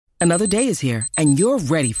Another day is here, and you're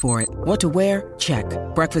ready for it. What to wear? Check.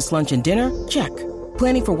 Breakfast, lunch, and dinner? Check.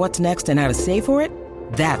 Planning for what's next and how to save for it?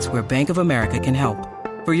 That's where Bank of America can help.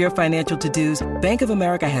 For your financial to-dos, Bank of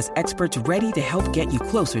America has experts ready to help get you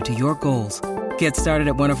closer to your goals. Get started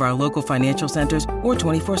at one of our local financial centers or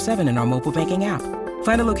 24/7 in our mobile banking app.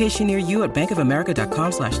 Find a location near you at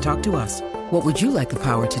bankofamerica.com/talktous. What would you like the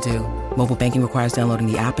power to do? Mobile banking requires downloading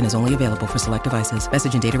the app and is only available for select devices.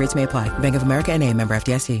 Message and data rates may apply. Bank of America N.A., member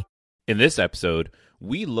FDIC. In this episode,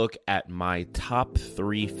 we look at my top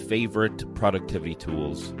 3 favorite productivity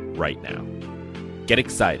tools right now. Get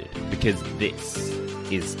excited because this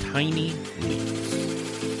is Tiny Leaps.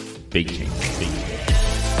 Big change. Big change.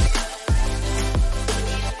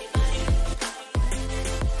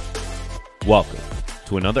 Welcome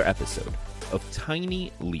to another episode of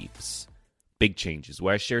Tiny Leaps. Big changes,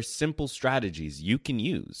 where I share simple strategies you can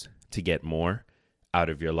use to get more out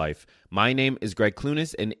of your life. My name is Greg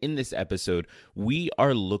Clunis, and in this episode, we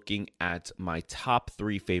are looking at my top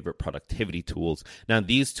 3 favorite productivity tools. Now,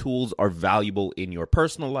 these tools are valuable in your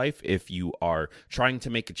personal life if you are trying to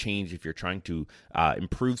make a change, if you're trying to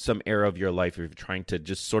improve some area of your life, if you're trying to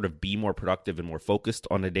just sort of be more productive and more focused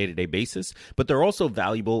on a day-to-day basis, but they're also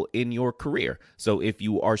valuable in your career. So if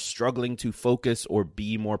you are struggling to focus or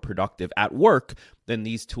be more productive at work, then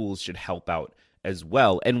these tools should help out as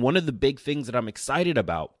well. And one of the big things that I'm excited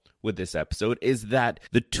about with this episode is that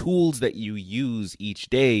the tools that you use each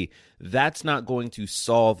day, that's not going to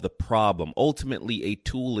solve the problem. Ultimately, a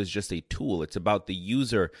tool is just a tool. It's about the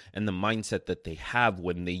user and the mindset that they have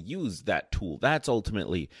when they use that tool. That's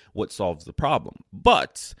ultimately what solves the problem.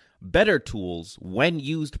 But better tools, when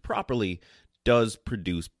used properly, does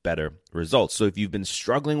produce better results. So if you've been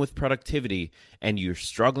struggling with productivity and you're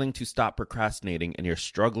struggling to stop procrastinating and you're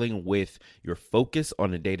struggling with your focus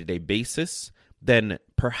on a day-to-day basis, then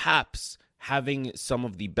perhaps having some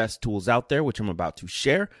of the best tools out there, which I'm about to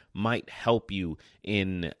share, might help you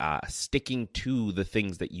in sticking to the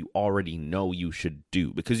things that you already know you should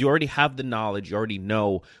do, because you already have the knowledge, you already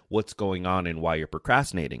know what's going on and why you're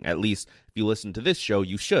procrastinating. At least if you listen to this show,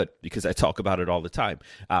 you should, because I talk about it all the time.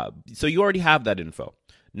 So you already have that info.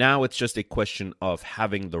 Now it's just a question of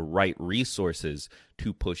having the right resources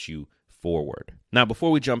to push you forward. Now,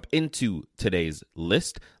 before we jump into today's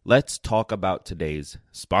list, let's talk about today's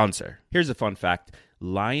sponsor. Here's a fun fact.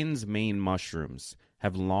 Lion's mane mushrooms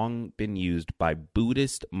have long been used by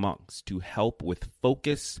Buddhist monks to help with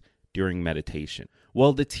focus during meditation.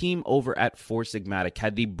 Well, the team over at Four Sigmatic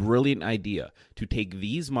had the brilliant idea to take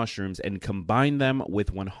these mushrooms and combine them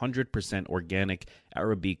with 100% organic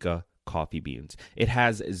Arabica coffee beans. It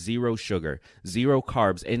has 0 sugar, 0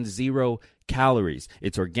 carbs, and 0 calories.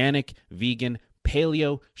 It's organic, vegan,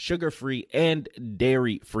 paleo, sugar-free, and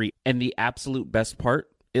dairy-free. And the absolute best part,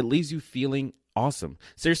 it leaves you feeling awesome.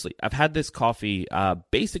 Seriously, I've had this coffee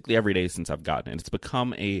basically every day since I've gotten it. It's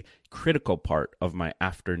become a critical part of my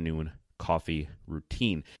afternoon coffee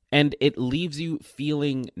routine, and it leaves you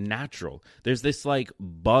feeling natural. There's this like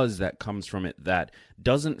buzz that comes from it that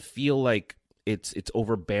doesn't feel like it's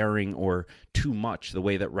overbearing or too much the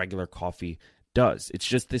way that regular coffee does. It's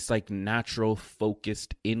just this like natural,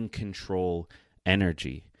 focused, in control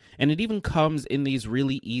energy. And it even comes in these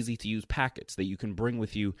really easy to use packets that you can bring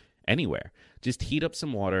with you anywhere. Just heat up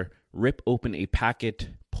some water, rip open a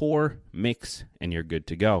packet, pour, mix, and you're good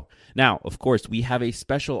to go. Now, of course, we have a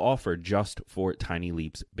special offer just for Tiny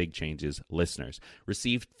Leaps Big Changes listeners.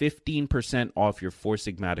 Receive 15% off your Four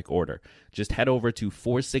Sigmatic order. Just head over to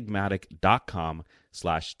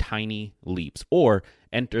foursigmatic.com/tinyleaps or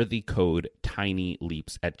enter the code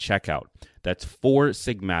TINYLEAPS at checkout. That's Four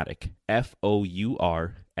Sigmatic,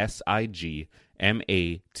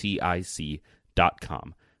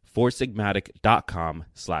 FOURSIGMATIC.com.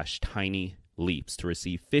 foursigmatic.com/tinyleaps to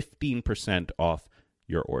receive 15% off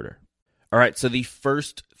your order. All right, so the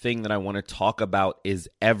first thing that I want to talk about is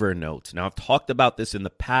Evernote. Now, I've talked about this in the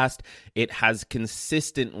past. It has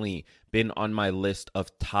consistently been on my list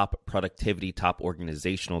of top productivity, top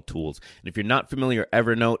organizational tools. And if you're not familiar,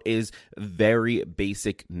 Evernote is a very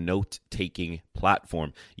basic note-taking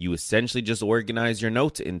platform. You essentially just organize your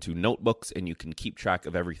notes into notebooks and you can keep track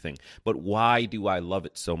of everything. But why do I love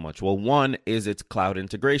it so much? Well, one is its cloud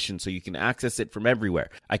integration, so you can access it from everywhere.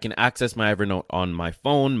 I can access my Evernote on my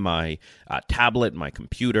phone, my tablet, my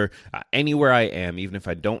computer, anywhere I am. Even if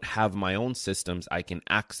I don't have my own systems, I can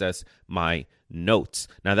access my notes.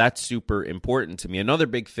 Now, that's super important to me. Another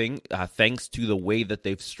big thing, thanks to the way that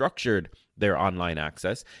they've structured their online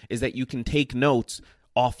access, is that you can take notes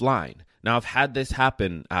offline. Now, I've had this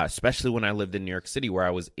happen, especially when I lived in New York City, where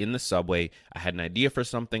I was in the subway. I had an idea for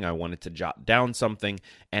something. I wanted to jot down something,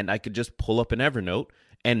 and I could just pull up an Evernote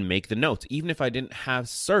and make the notes, even if I didn't have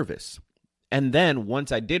service. And then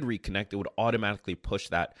once I did reconnect, it would automatically push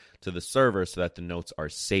that to the server so that the notes are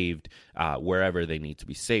saved wherever they need to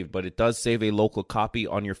be saved. But it does save a local copy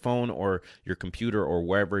on your phone or your computer or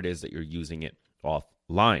wherever it is that you're using it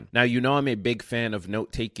offline. Now, you know I'm a big fan of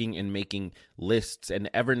note-taking and making lists, and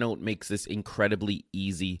Evernote makes this incredibly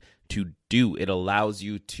easy to do. It allows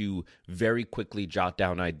you to very quickly jot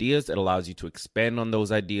down ideas. It allows you to expand on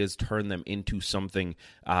those ideas, turn them into something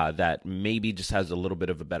that maybe just has a little bit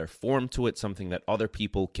of a better form to it, something that other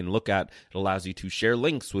people can look at. It allows you to share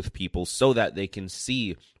links with people so that they can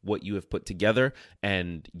see what you have put together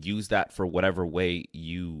and use that for whatever way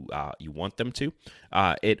you want them to.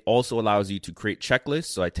 It also allows you to create checklists.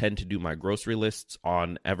 So I tend to do my grocery lists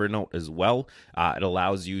on Evernote as well. It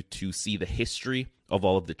allows you to see the history of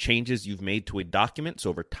all of the changes you've made to a document. So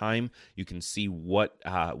over time, you can see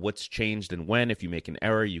what's changed and when. If you make an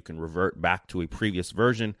error, you can revert back to a previous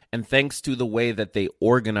version. And thanks to the way that they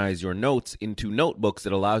organize your notes into notebooks,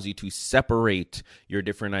 it allows you to separate your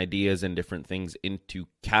different ideas and different things into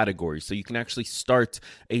categories. So you can actually start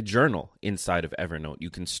a journal inside of Evernote. You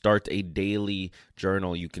can start a daily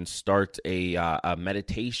journal. You can start a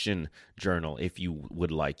meditation journal if you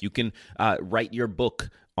would like. You can write your book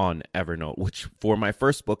on Evernote, which for my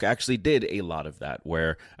first book actually did a lot of that,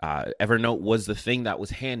 where Evernote was the thing that was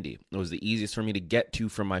handy. It was the easiest for me to get to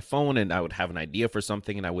from my phone, and I would have an idea for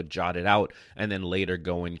something and I would jot it out and then later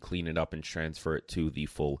go and clean it up and transfer it to the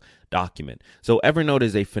full document. So Evernote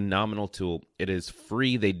is a phenomenal tool. It is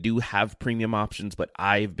free. They do have premium options, but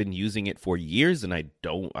I've been using it for years and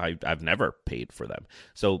I've never paid for them.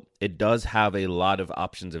 So it does have a lot of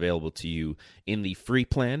options available to you in the free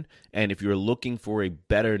plan. And if you're looking for a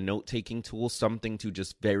better note-taking tool, something to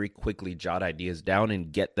just very quickly jot ideas down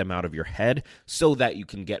and get them out of your head so that you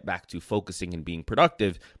can get back to focusing and being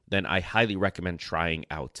productive, then I highly recommend trying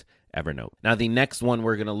out Evernote. Now, the next one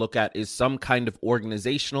we're going to look at is some kind of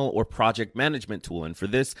organizational or project management tool. And for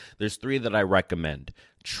this, there's three that I recommend: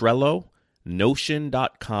 Trello,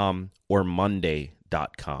 Notion.com, or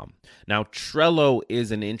Monday.com. Now, Trello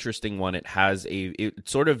is an interesting one. It has it's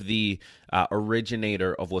sort of the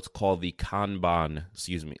originator of what's called the Kanban,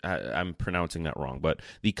 I'm pronouncing that wrong, but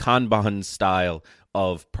the Kanban style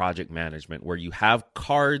of project management, where you have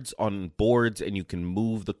cards on boards and you can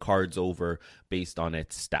move the cards over based on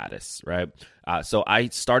its status, right? So I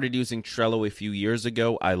started using Trello a few years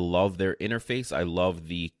ago. I love their interface. I love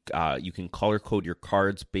you can color code your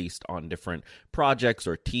cards based on different projects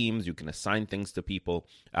or teams. You can assign things to people,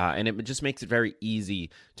 and it just makes it very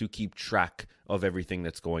easy to keep track of everything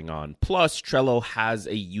that's going on. Plus, Trello has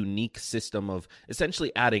a unique system of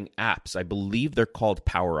essentially adding apps. I believe they're called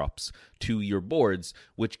power-ups to your boards,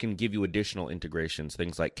 which can give you additional integrations,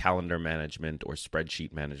 things like calendar management or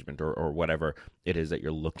spreadsheet management or whatever it is that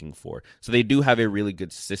you're looking for. So they do have a really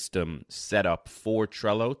good system set up for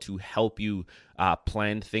Trello to help you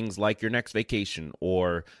plan things like your next vacation,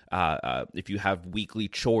 or if you have weekly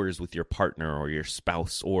chores with your partner or your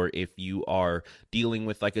spouse, or if you are dealing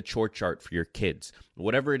with like a chore chart for your kids.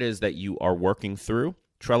 Whatever it is that you are working through,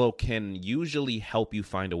 Trello can usually help you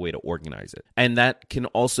find a way to organize it. And that can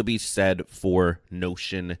also be said for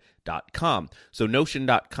Notion.com. So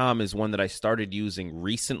Notion.com is one that I started using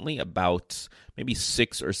recently, about maybe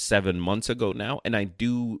 6 or 7 months ago now. And I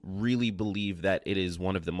do really believe that it is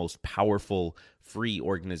one of the most powerful free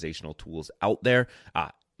organizational tools out there.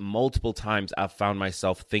 Multiple times I've found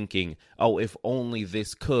myself thinking, oh, if only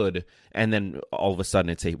this could, and then all of a sudden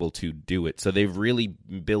it's able to do it. So they've really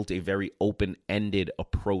built a very open-ended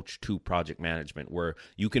approach to project management, where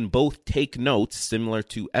you can both take notes similar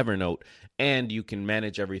to Evernote, and you can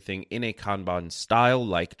manage everything in a Kanban style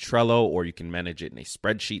like Trello, or you can manage it in a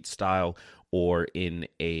spreadsheet style, or in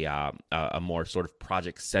a more sort of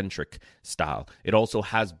project-centric style. It also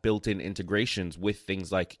has built-in integrations with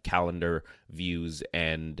things like calendar views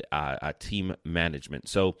and team management.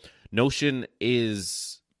 So Notion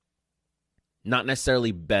is not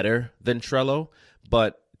necessarily better than Trello,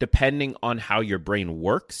 but depending on how your brain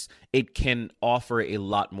works, it can offer a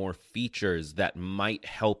lot more features that might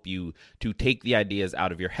help you to take the ideas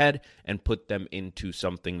out of your head and put them into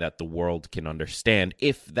something that the world can understand,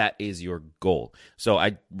 if that is your goal. So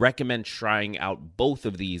I recommend trying out both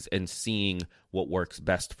of these and seeing what works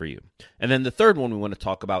best for you. And then the third one we want to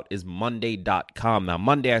talk about is Monday.com. Now,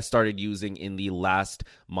 Monday I started using in the last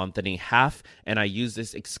month and a half, and I use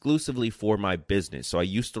this exclusively for my business. So I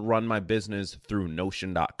used to run my business through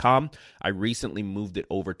Notion.com. Trello.com. I recently moved it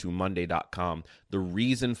over to Monday.com. The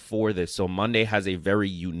reason for this, so Monday has a very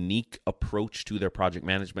unique approach to their project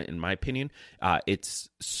management, in my opinion. It's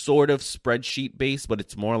sort of spreadsheet based, but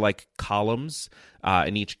it's more like columns.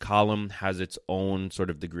 And each column has its own sort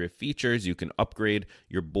of degree of features. You can upgrade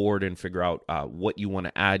your board and figure out what you want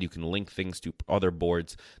to add. You can link things to other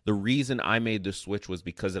boards. The reason I made the switch was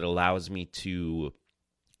because it allows me to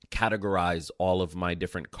categorize all of my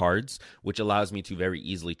different cards, which allows me to very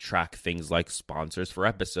easily track things like sponsors for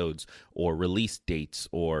episodes or release dates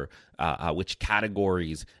or which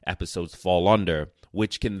categories episodes fall under,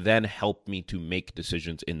 which can then help me to make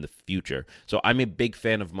decisions in the future. So I'm a big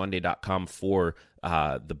fan of Monday.com for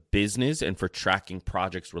the business and for tracking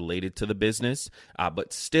projects related to the business.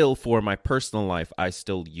 But still, for my personal life, I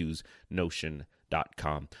still use Notion.com.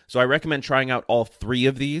 So I recommend trying out all three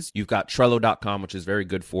of these. You've got Trello.com, which is very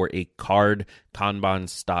good for a card Kanban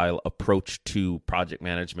style approach to project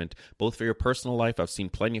management, both for your personal life. I've seen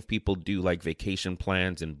plenty of people do like vacation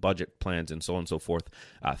plans and budget plans and so on and so forth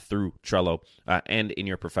through Trello. And in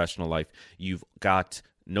your professional life, you've got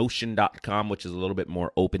Notion.com, which is a little bit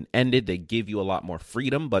more open-ended. They give you a lot more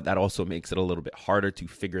freedom, but that also makes it a little bit harder to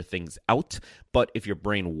figure things out. But if your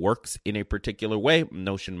brain works in a particular way,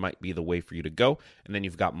 Notion might be the way for you to go. And then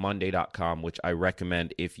you've got Monday.com, which I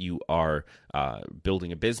recommend if you are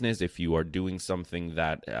building a business, if you are doing something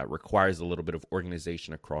that requires a little bit of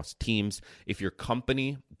organization across teams. If your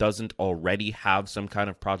company doesn't already have some kind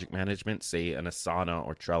of project management, say an Asana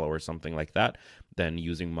or Trello or something like that, then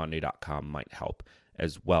using Monday.com might help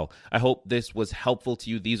as well. I hope this was helpful to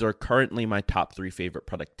you. These are currently my top 3 favorite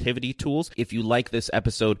productivity tools. If you like this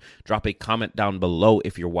episode, drop a comment down below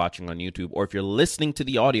if you're watching on YouTube, or if you're listening to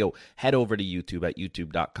the audio, head over to YouTube at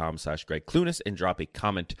youtube.com/Greg Clunis and drop a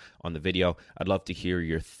comment on the video. I'd love to hear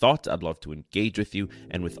your thoughts. I'd love to engage with you.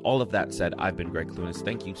 And with all of that said, I've been Greg Clunis.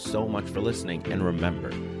 Thank you so much for listening. And remember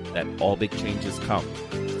that all big changes come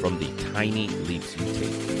from the tiny leaps you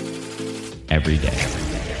take every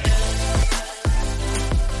day.